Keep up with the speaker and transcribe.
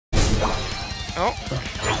Oh.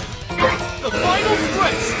 The final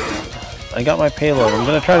stretch. I got my payload. I'm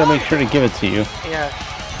gonna try to make sure to give it to you. Yeah.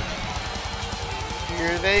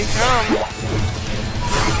 Here they come.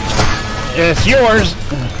 It's yours!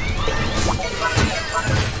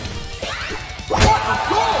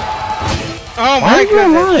 Oh Why my are you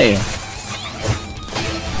goodness. alive?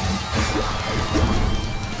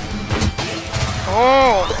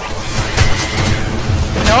 Oh.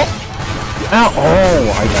 Nope. Ow!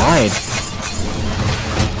 Oh, I died.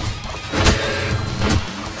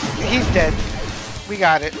 He's dead. We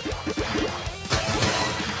got it.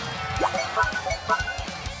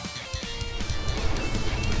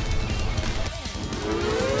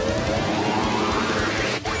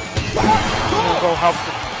 I'm gonna go help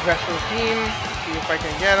the rest of the team. See if I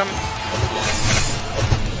can get him.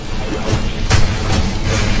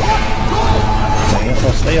 I guess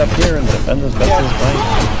I'll stay up here and defend as best as my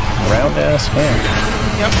round ass can.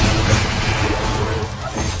 Yep.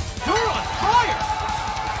 You're on fire.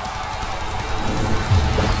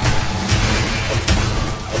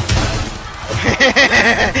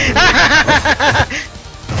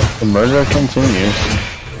 The murder continues.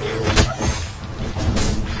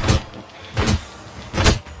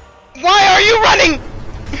 Why are you running?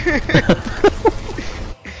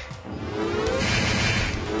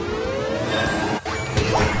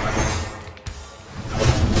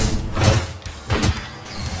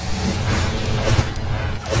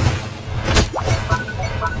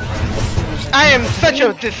 I am such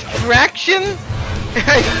a distraction.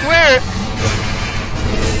 I swear.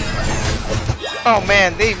 Oh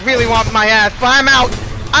man, they really want my ass, but I'm out.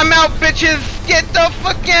 I'm out, bitches. Get the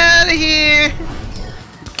fuck out of here.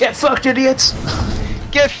 Get fucked, idiots!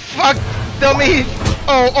 Get fucked, dummies!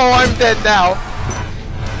 Oh, I'm dead now.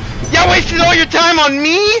 Y'all wasted all your time on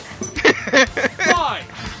me? 5,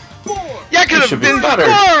 4, Y'all could have should be been better.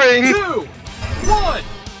 boring! 2, 1.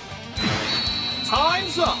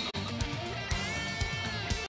 Time's up.